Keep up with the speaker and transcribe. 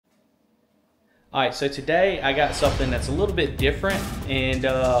Alright, so today I got something that's a little bit different, and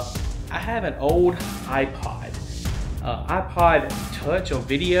I have an old iPod. iPod Touch or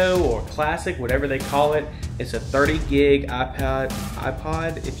Video or Classic, whatever they call it. It's a 30 gig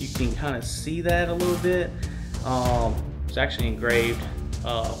iPod, if you can kind of see that a little bit. It's actually engraved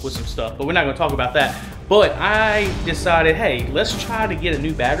with some stuff, but we're not going to talk about that. But I decided, hey, let's try to get a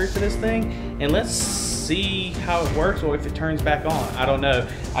new battery for this thing, and let's see how it works, or if it turns back on. I don't know.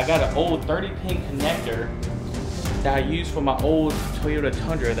 I got an old 30-pin connector that I use for my old Toyota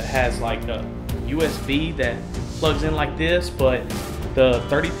Tundra that has like a USB that plugs in like this, but the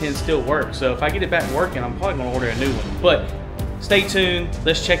 30 pin still works. So if I get it back working, I'm probably gonna order a new one. But stay tuned,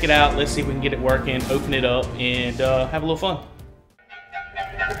 let's check it out, let's see if we can get it working, open it up, and have a little fun.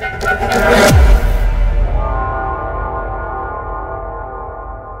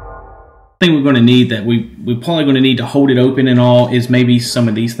 Thing we're going to need that we're probably going to need to hold it open and all is maybe some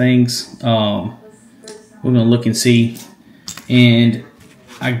of these things. We're going to look and see. And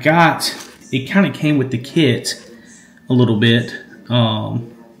I got, it kind of came with the kit a little bit. I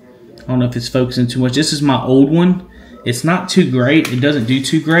don't know if it's focusing too much. This is my old one. It's not too great. It doesn't do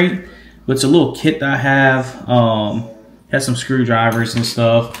too great, but it's a little kit that I have. Has some screwdrivers and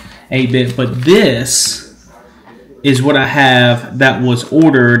stuff, 8-bit. But this is what I have that was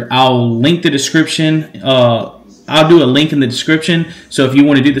ordered. I'll link the description. I'll do a link in the description. So if you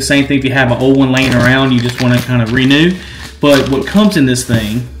want to do the same thing, if you have an old one laying around, you just want to kind of renew. But what comes in this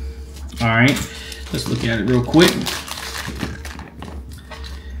thing, all right, let's look at it real quick.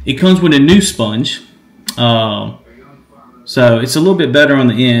 It comes with a new sponge. So it's a little bit better on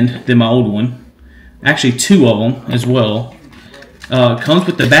the end than my old one. Actually, two of them as well. Comes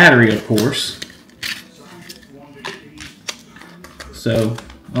with the battery, of course. So,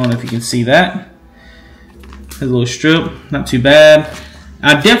 I don't know if you can see that. Has a little strip, not too bad.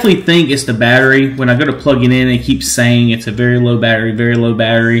 I definitely think it's the battery. When I go to plug it in, it keeps saying it's a very low battery, very low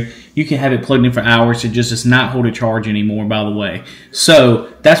battery. You can have it plugged in for hours. It just does not hold a charge anymore, by the way.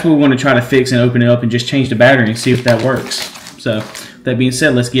 So, that's what we want to try to fix and open it up and just change the battery and see if that works. So, with that being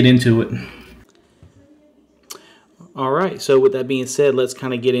said, let's get into it. Alright, so with that being said, let's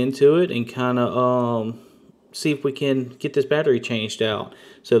kind of get into it and kind of see if we can get this battery changed out.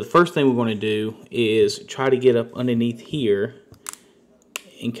 So the first thing we're going to do is try to get up underneath here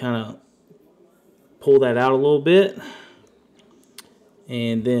and kind of pull that out a little bit,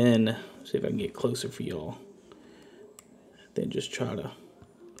 and then see if I can get closer for y'all. Then just try to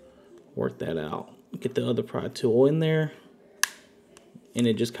work that out. Get the other pry tool in there, and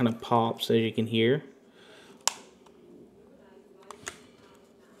it just kind of pops, as you can hear.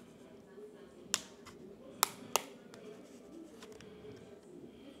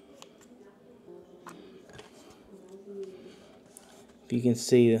 You can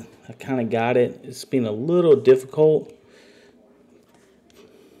see I kind of got it. It's been a little difficult.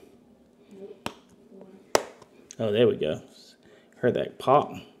 Oh, there we go. Heard that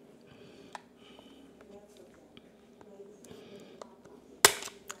pop.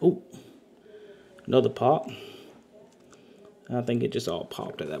 Oh, another pop. I think it just all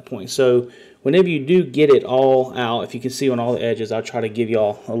popped at that point. So whenever you do get it all out, if you can see on all the edges, I'll try to give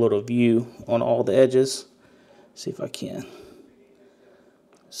y'all a little view on all the edges. See if I can.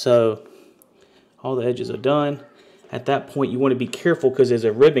 So all the edges are done. At that point, you want to be careful because there's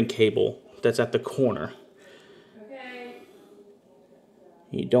a ribbon cable that's at the corner. Okay.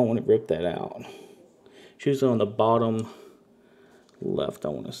 You don't want to rip that out. It's usually on the bottom left, I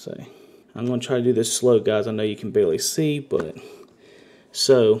want to say. I'm going to try to do this slow, guys. I know you can barely see, but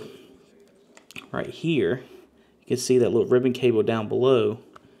so right here, you can see that little ribbon cable down below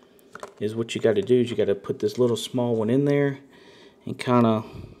is what you got to do. Is you got to put this little small one in there and kind of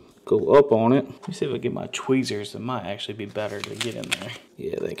go up on it. Let me see if I get my tweezers. It might actually be better to get in there.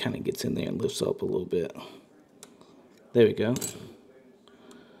 Yeah, that kind of gets in there and lifts up a little bit. There we go.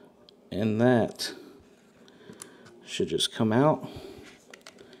 And that should just come out.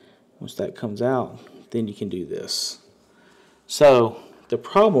 Once that comes out, then you can do this. So the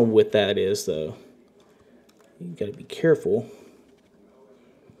problem with that is, though, you got to be careful.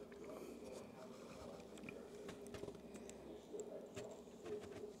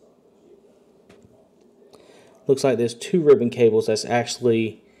 Looks like there's two ribbon cables that's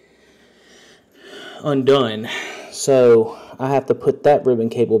actually undone. So I have to put that ribbon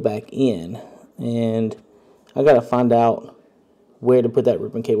cable back in, and I gotta find out where to put that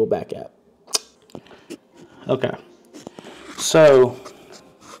ribbon cable back at. Okay, so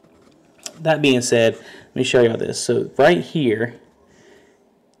that being said, let me show y'all this. So right here,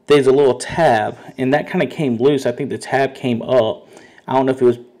 there's a little tab, and that kind of came loose. I think the tab came up. I don't know if it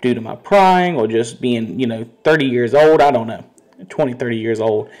was due to my prying or just being, you know, 30 years old. I don't know, 20, 30 years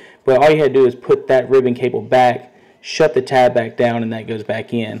old. But all you had to do is put that ribbon cable back, shut the tab back down, and that goes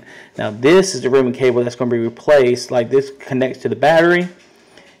back in. Now this is the ribbon cable that's going to be replaced. Like, this connects to the battery,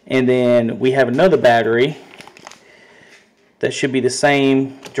 and then we have another battery that should be the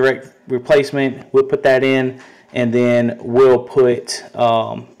same direct replacement. We'll put that in, and then we'll put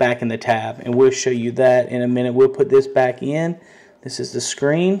back in the tab, and we'll show you that in a minute. We'll put this back in. This is the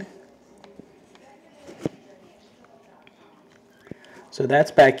screen. So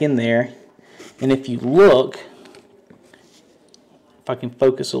that's back in there, and if you look, if I can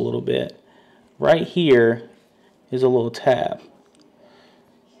focus a little bit, right here is a little tab.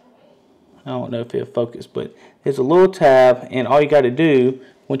 I don't know if it'll focus, but there's a little tab, and all you got to do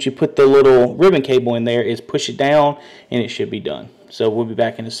once you put the little ribbon cable in there is push it down, and it should be done. So we'll be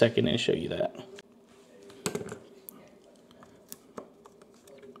back in a second and show you that.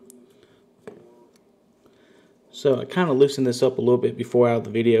 So I kind of loosened this up a little bit before out of the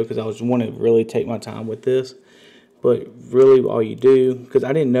video because I was wanting to really take my time with this. But really all you do, because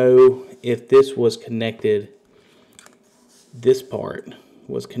I didn't know if this was connected, this part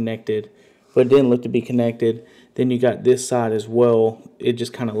was connected, but it didn't look to be connected. Then you got this side as well. It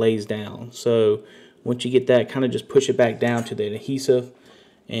just kind of lays down. So once you get that, kind of just push it back down to the adhesive,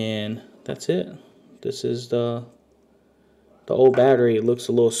 and that's it. This is the old battery. It looks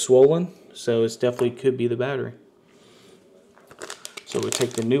a little swollen, so it's definitely could be the battery. So we'll take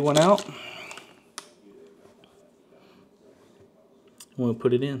the new one out. We'll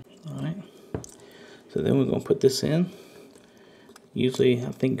put it in. Alright. So then we're going to put this in. Usually I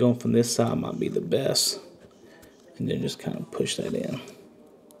think going from this side might be the best. And then just kind of push that in.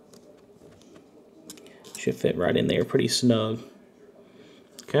 Should fit right in there pretty snug.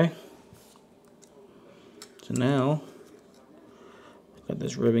 Okay. So now got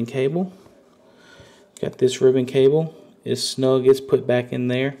this ribbon cable. Got this ribbon cable. It's snug, it's put back in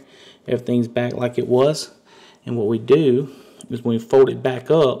there. Everything's back like it was. And what we do is when we fold it back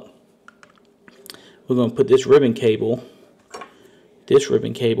up, we're going to put this ribbon cable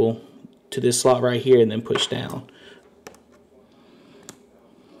to this slot right here and then push down.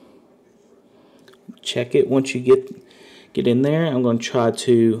 Check it once you get in there. I'm going to try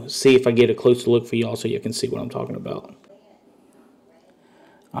to see if I get a closer look for y'all so you can see what I'm talking about.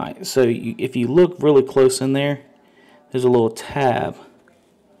 Alright, so if you look really close in there, there's a little tab,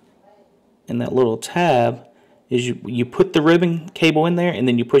 and that little tab is you put the ribbon cable in there and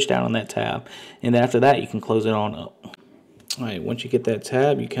then you push down on that tab, and after that you can close it on up. Alright, once you get that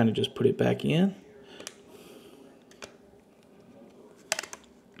tab, you kind of just put it back in.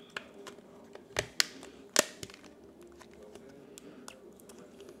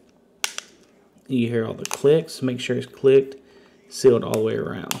 You hear all the clicks. Make sure it's clicked, sealed all the way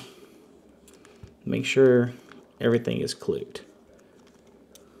around. Make sure everything is clicked.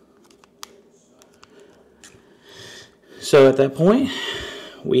 So at that point,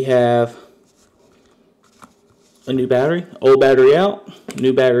 we have a new battery, old battery out,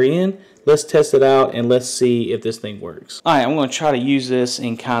 new battery in. Let's test it out and let's see if this thing works. Alright, I'm going to try to use this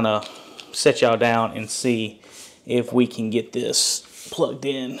and kind of set y'all down and see if we can get this plugged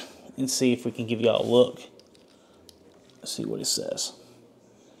in and see if we can give y'all a look. Let's see what it says.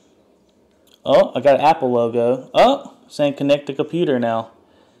 Oh, I got an Apple logo. Oh, saying connect the computer now.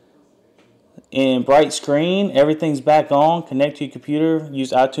 In bright screen, everything's back on. Connect to your computer.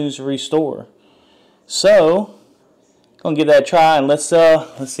 Use iTunes to restore. So, gonna give that a try and let's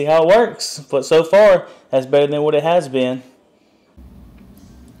see how it works. But so far, that's better than what it has been.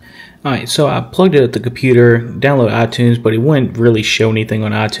 Alright, so I plugged it at the computer, downloaded iTunes, but it wouldn't really show anything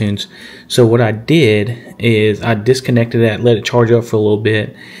on iTunes. So what I did is I disconnected that, let it charge up for a little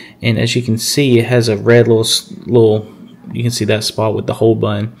bit, and as you can see, it has a red little you can see that spot with the hold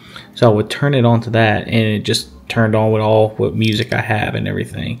button. So I would turn it on to that, and it just turned on with all what music I have and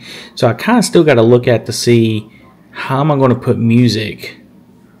everything. So I kind of still got to look at to see how am I going to put music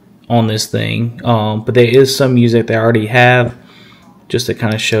on this thing. But there is some music that I already have, just to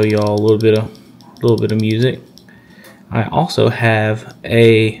kind of show y'all a little bit of music. I also have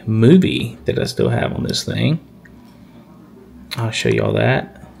a movie that I still have on this thing. I'll show y'all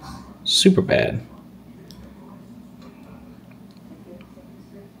that. Super bad.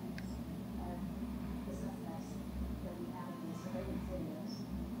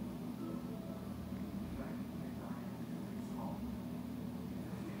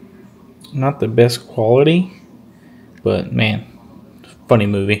 Not the best quality, but man, funny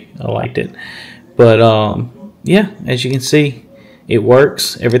movie. I liked it. But yeah, as you can see, it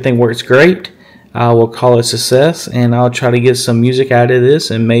works. Everything works great. I will call it success, and I'll try to get some music out of this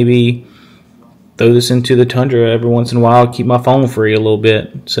and maybe throw this into the Tundra every once in a while, keep my phone free a little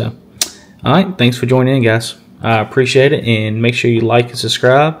bit. So, alright, thanks for joining in, guys. I appreciate it, and make sure you like and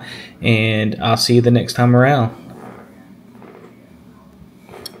subscribe, and I'll see you the next time around.